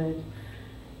middle of it.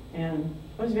 And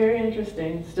it was very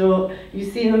interesting. Still, you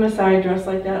see the Maasai dressed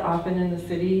like that often in the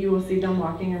city. You will see them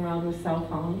walking around with cell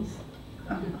phones,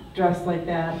 dressed like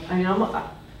that. I mean,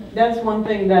 That's one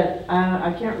thing that,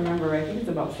 I can't remember, I think it's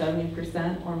about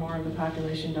 70% or more of the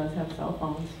population does have cell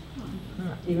phones,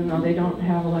 even though they don't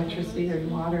have electricity or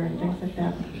water and things like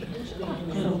that. Eventually,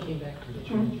 a man came back to the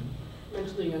church.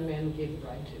 Eventually, a young man gave a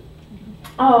ride too.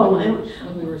 Oh, and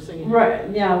When we were singing. right,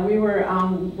 yeah, we were,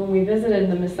 when we visited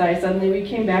the Messiah, suddenly we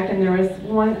came back and there was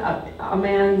a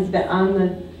man that on the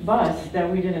bus that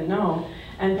we didn't know,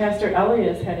 and Pastor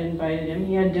Elias had invited him.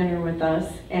 He had dinner with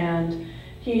us, and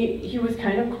he was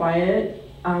kind of quiet.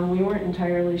 We weren't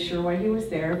entirely sure why he was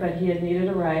there, but he had needed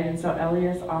a ride, and so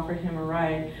Elias offered him a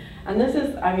ride. And this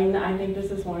is, I think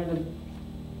this is one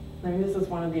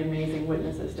of the amazing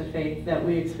witnesses to faith that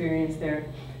we experienced there.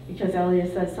 Because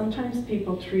Elias said, sometimes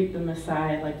people treat the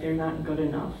Messiah like they're not good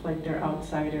enough, like they're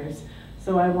outsiders.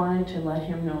 So I wanted to let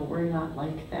him know we're not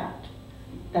like that.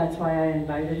 That's why I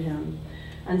invited him.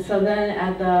 And so then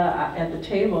at the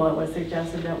table, it was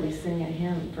suggested that we sing a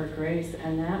hymn for grace.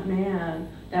 And that man,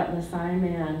 that Messiah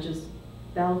man, just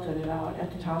belted it out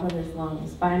at the top of his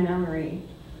lungs by memory.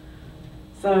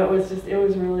 So it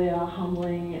was really a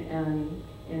humbling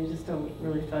and just a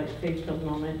really faith-filled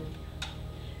moment.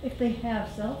 If they have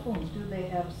cell phones, do they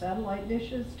have satellite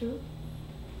dishes too?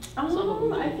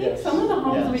 I think some of the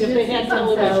homes we If did they see had some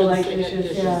televisions, satellite they had dishes,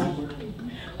 dishes. yeah.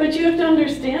 But you have to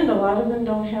understand, a lot of them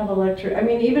don't have electric. I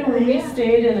mean, even when we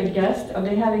stayed in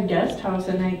they had a guest house,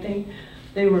 and I think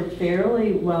they were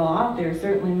fairly well off. They were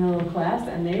certainly middle class,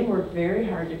 and they worked very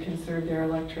hard to conserve their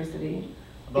electricity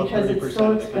because it's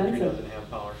so About 30% of the country expensive. doesn't have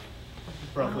power.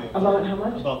 Roughly. About how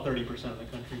much? About 30% of the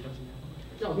country doesn't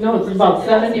have No, it's about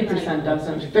 70%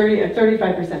 doesn't.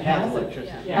 35% Has has it.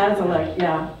 electricity.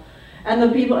 Yeah.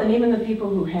 And even the people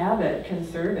who have it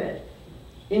conserve it.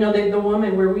 You know, the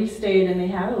woman where we stayed and they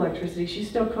had electricity, she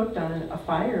still cooked on a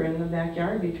fire in the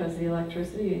backyard because the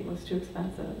electricity was too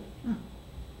expensive.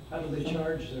 How do they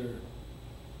charge their?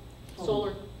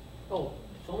 Solar,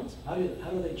 phones? How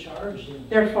do they charge them?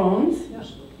 Their phones?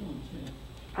 Yes.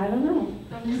 I don't know.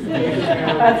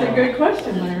 That's a good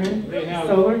question, Myron. They have-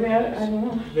 Solar data? I don't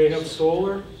know. They have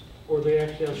solar, or they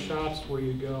actually have shops where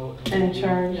you go And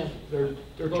charge. Yeah.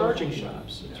 They're charging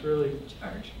shops. It's really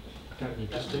kind of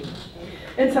interesting.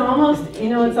 It's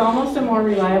almost a more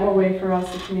reliable way for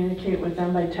us to communicate with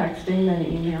them by texting than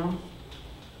email.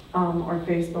 Or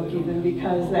Facebook even,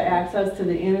 because the access to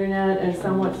the internet is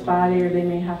somewhat spotty, or they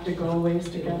may have to go a ways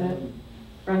to get it.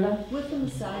 Brenda? With the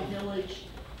Messiah Village,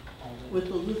 with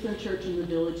the Lutheran Church in the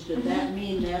village, did that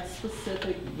mean that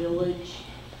specific village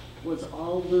was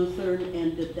all Lutheran,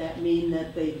 and did that mean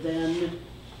that they then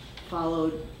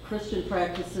followed Christian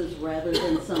practices rather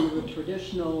than some of the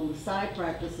traditional Messiah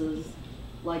practices,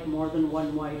 like more than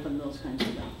one wife and those kinds of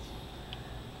things?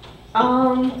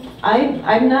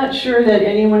 I'm not sure that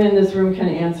anyone in this room can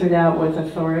answer that with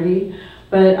authority,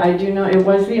 but I do know it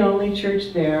was the only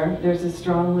church there. There's a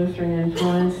strong Lutheran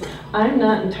influence. I'm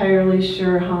not entirely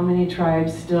sure how many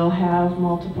tribes still have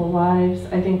multiple wives.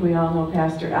 I think we all know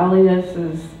Pastor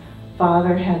Elias's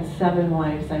father had 7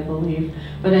 wives, I believe.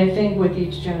 But I think with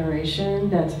each generation,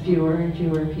 that's fewer and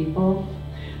fewer people.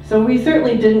 So we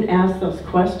certainly didn't ask those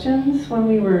questions when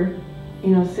we were,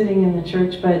 sitting in the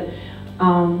church, but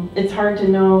it's hard to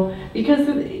know because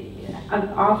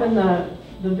often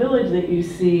the village that you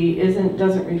see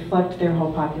doesn't reflect their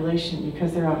whole population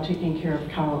because they're out taking care of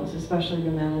cows, especially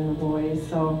the men and the boys.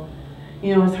 So,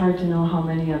 it's hard to know how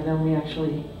many of them we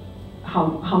actually,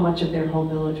 how much of their whole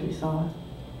village we saw.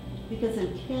 Because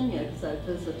in Kenya, because I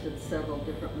visited several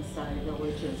different Messiah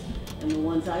villages, and the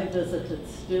ones I visited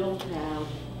still have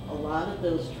a lot of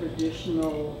those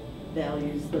traditional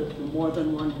values. The more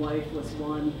than one wife was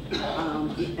one.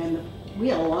 And we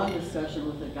had a long discussion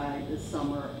with a guy this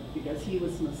summer because he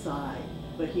was Messiah,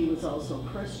 but he was also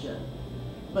Christian.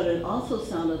 But it also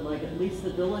sounded like at least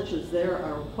the villages there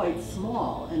are quite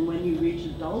small, and when you reach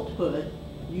adulthood,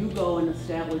 you go and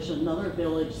establish another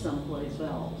village someplace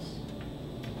else.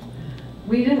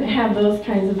 We didn't have those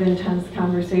kinds of intense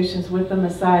conversations with the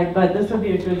Messiah, but this would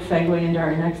be a good segue into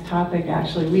our next topic,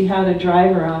 actually. We had a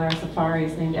driver on our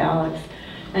safaris named Alex,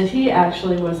 and he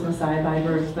actually was Messiah by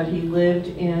birth, but he lived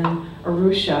in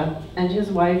Arusha, and his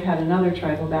wife had another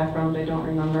tribal background. I don't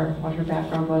remember what her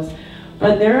background was.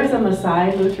 But there is a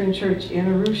Messiah Lutheran church in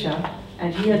Arusha,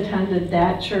 and he attended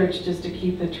that church just to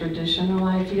keep the tradition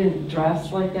alive. He didn't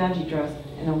dress like that. He dressed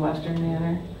in a Western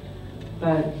manner.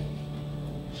 But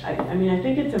I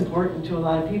think it's important to a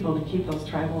lot of people to keep those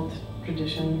tribal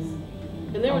traditions.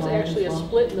 And there was alive actually as a well.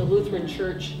 split in the Lutheran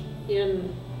Church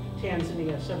in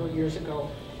Tanzania several years ago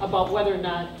about whether or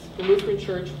not the Lutheran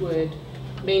Church would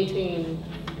maintain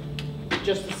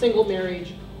just a single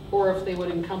marriage or if they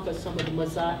would encompass some of the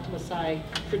Maasai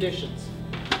traditions.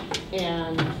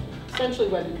 And essentially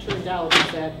what it turned out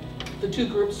is that the two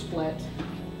groups split.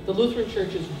 The Lutheran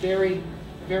Church is very,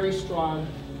 very strong.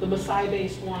 The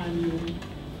Maasai-based one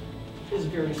is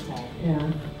very small.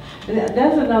 Yeah, and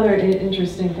that's another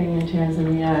interesting thing in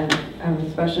Tanzania,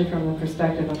 especially from the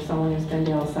perspective of someone who's been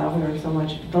to El Salvador so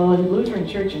much. The Lutheran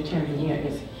Church in Tanzania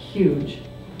is huge.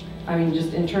 I mean,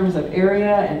 just in terms of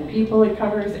area and people it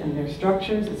covers and their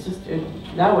structures, it's just,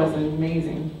 that was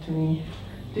amazing to me.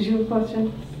 Did you have a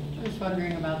question? I was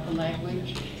wondering about the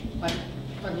language.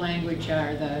 What language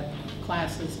are the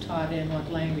classes taught in?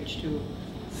 What language do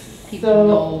people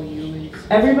know you use?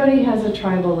 Everybody has a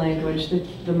tribal language.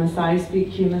 The Maasai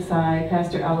speak Kimasai,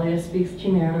 Pastor Elias speaks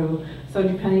Meru. So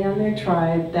depending on their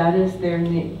tribe, that is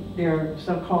their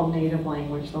so-called native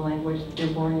language, the language that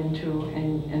they're born into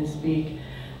and speak.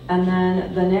 And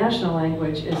then the national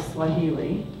language is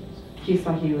Swahili,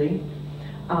 Kiswahili.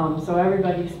 So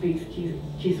everybody speaks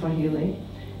Kiswahili.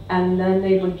 And then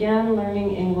they began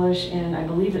learning English in, I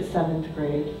believe it's 7th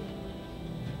grade.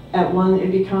 At one,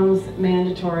 it becomes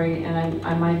mandatory, and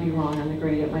I might be wrong on the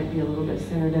grade, it might be a little bit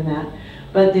sooner than that,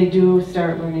 but they do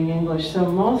start learning English. So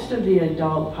most of the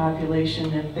adult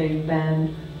population, if they've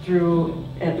been through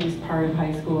at least part of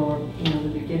high school or the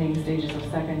beginning stages of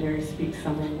secondary, speak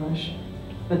some English,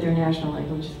 but their national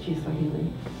language is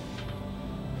Kiswahili.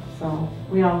 So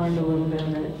we all learned a little bit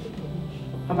of it.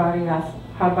 Habari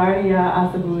ya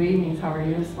asubuhi means how are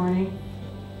you this morning?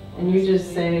 And you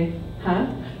just say, huh?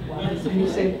 And you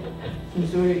say,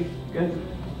 Missouri, good.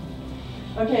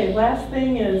 Okay, last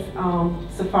thing is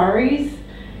safaris.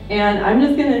 And I'm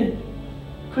just going to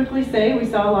quickly say we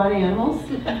saw a lot of animals.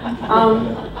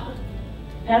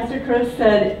 Pastor Chris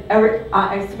said,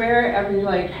 I swear every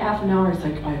like half an hour, it's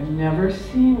like, I've never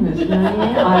seen this many.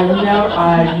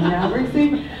 I've never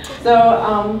seen.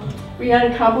 So we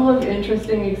had a couple of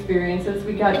interesting experiences.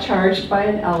 We got charged by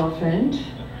an elephant.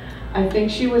 I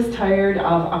think she was tired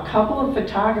of a couple of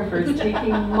photographers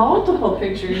taking multiple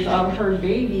pictures of her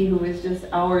baby who was just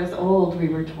hours old, we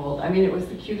were told. I mean, it was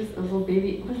the cutest little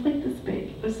baby. It was like this big.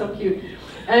 It was so cute.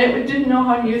 And it didn't know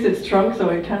how to use its trunk, so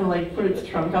it kind of like put its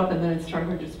trunk up and then its trunk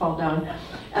would just fall down.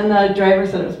 And the driver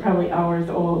said it was probably hours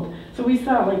old. So we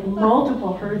saw like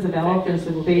multiple herds of elephants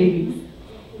with babies.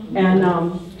 And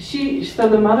so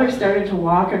the mother started to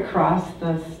walk across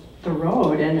the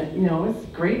road, and it was a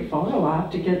great photo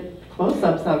op to get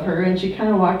close-ups of her, and she kind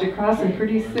of walked across, and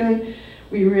pretty soon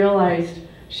we realized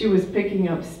she was picking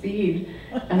up speed,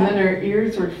 and then her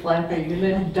ears were flapping, and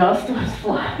then dust was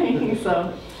flying.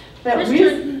 So that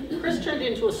Chris turned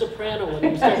into a soprano when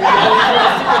he started to get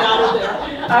out of there.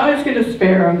 I was going to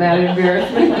spare him that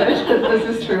embarrassment, but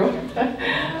this is true.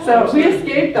 So we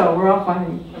escaped, though. We're all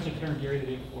fine. I was in Karen Gary the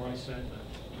day before I said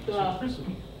that.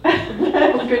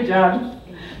 Good job.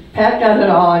 Pat got it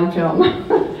all on film.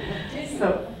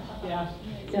 So.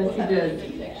 Yes, he did.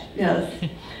 Yes.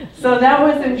 So that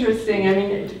was interesting. I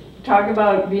mean, talk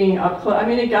about being up close. I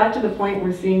mean, it got to the point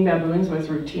where seeing baboons was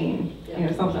routine.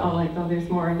 Something like, oh, there's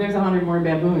 100 more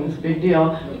baboons, big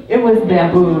deal. It was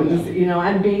baboons,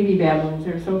 and baby baboons.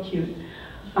 They're so cute.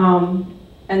 I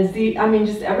mean,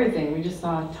 just everything. We just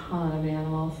saw a ton of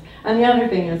animals. And the other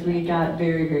thing is we got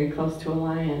very, very close to a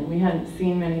lion. We hadn't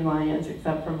seen many lions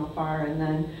except from afar, and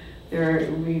then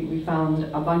we found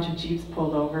a bunch of jeeps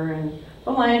pulled over, and the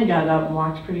lion got up and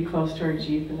walked pretty close to our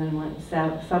jeep and then went and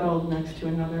settled next to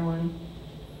another one.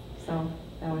 So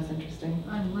that was interesting.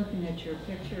 I'm looking at your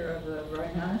picture of the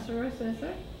rhinoceros, is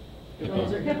it?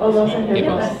 Those are hippos. Oh, those are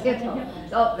hippos.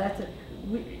 Hippos. Oh, that's it.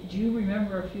 Do you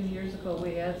remember a few years ago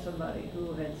we had somebody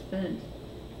who had spent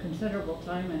considerable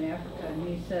time in Africa, and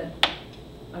he said,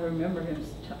 I remember him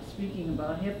speaking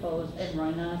about hippos and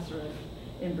rhinoceros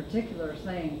in particular,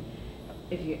 saying,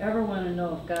 if you ever want to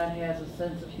know if God has a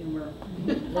sense of humor,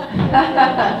 look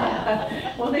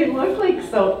at Well, they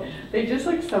just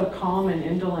look so calm and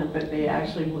indolent, but they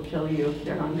actually will kill you if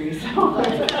they're hungry. So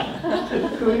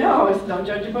who knows? Don't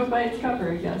judge a book by its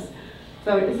cover, I guess.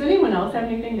 So does anyone else have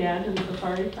anything to add to the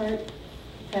safari part?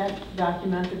 Pat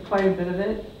documented quite a bit of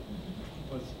it. It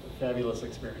was a fabulous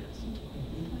experience.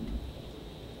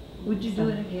 Would you do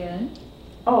it again?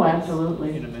 Oh,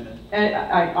 absolutely. In a minute. And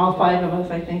all 5 of us,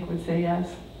 I think, would say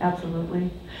yes, absolutely.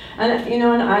 And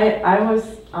and I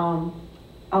was, some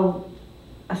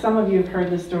of you have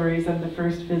heard the stories of the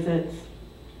first visits,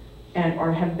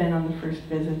 or have been on the first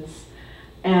visits.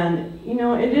 And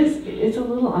it's a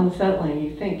little unsettling.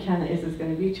 You think, is this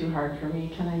going to be too hard for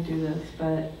me? Can I do this?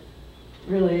 But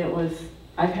really,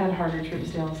 I've had harder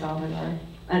trips to El Salvador.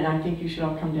 And I think you should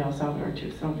all come to El Salvador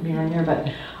too, so don't get me wrong there,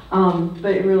 but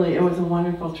really, it was a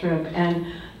wonderful trip. And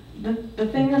the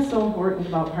thing that's so important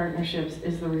about partnerships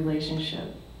is the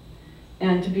relationship.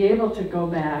 And to be able to go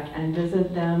back and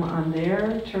visit them on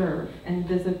their turf and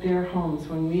visit their homes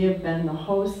when we have been the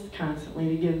host constantly,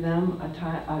 to give them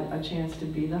a chance to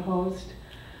be the host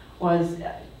was,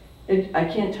 I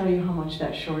can't tell you how much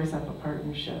that shores up a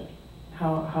partnership,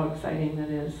 how exciting that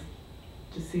is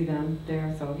to see them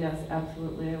there. So yes,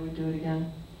 absolutely, I would do it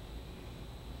again.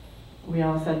 We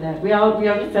all said that. We all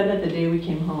said that the day we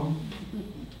came home.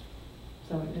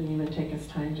 So it didn't even take us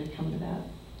time to come to that.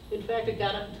 In fact, it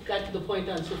got to the point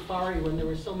on safari when there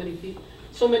were so many people,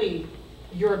 so many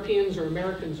Europeans or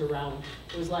Americans around.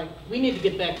 It was like, we need to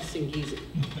get back to Sing'isi.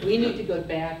 We need to go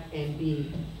back and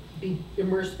be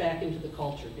immersed back into the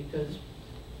culture, because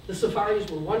the safaris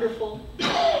were wonderful,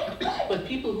 but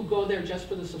people who go there just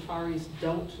for the safaris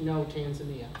don't know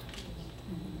Tanzania.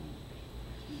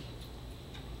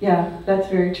 Yeah, that's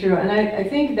very true. And I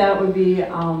think that would be,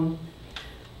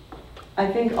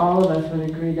 I think all of us would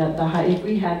agree that if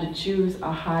we had to choose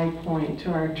a high point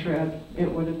to our trip,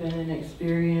 it would have been an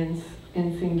experience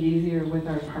in Sing'isi or with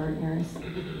our partners.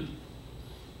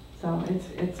 So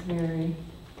it's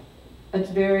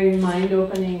very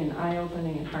mind-opening and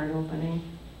eye-opening and heart-opening.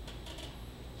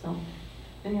 So,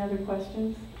 any other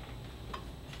questions?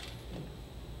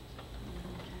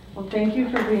 Well, thank you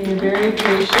for being a very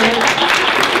patient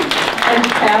and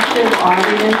passive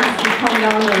audience. You come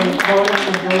down to vote on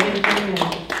the building thing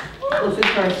and listen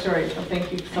to our story. So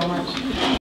thank you so much.